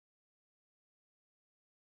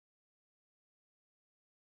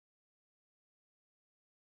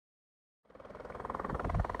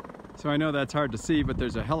So I know that's hard to see, but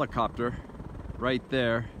there's a helicopter right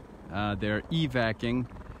there. They're evacuating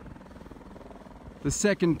the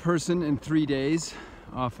second person in 3 days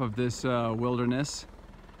off of this wilderness.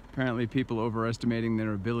 Apparently people overestimating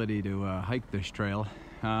their ability to hike this trail.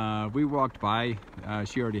 We walked by,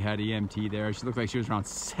 she already had EMT there. She looked like she was around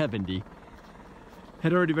 70.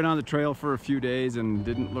 Had already been on the trail for a few days and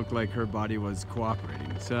didn't look like her body was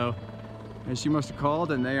cooperating. So, and she must have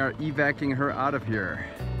called and they are evacuating her out of here.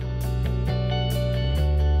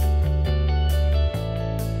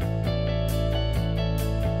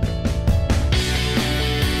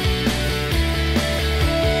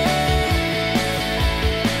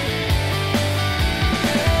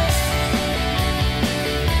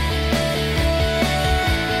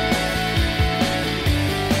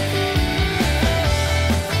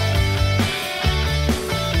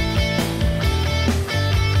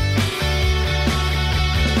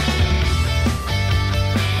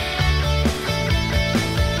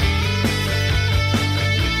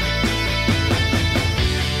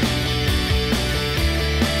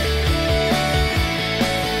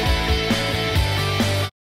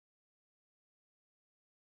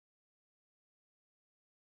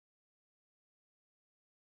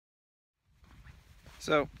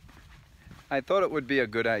 So, I thought it would be a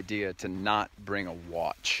good idea to not bring a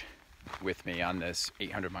watch with me on this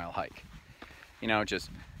 800-mile hike. You know, just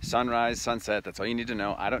sunrise, sunset, that's all you need to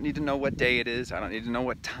know. I don't need to know what day it is. I don't need to know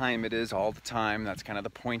what time it is all the time. That's kind of the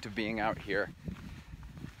point of being out here.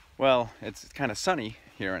 Well, it's kind of sunny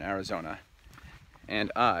here in Arizona,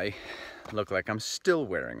 and I look like I'm still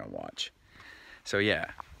wearing a watch. So yeah,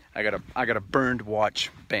 I got a burned watch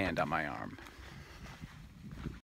band on my arm.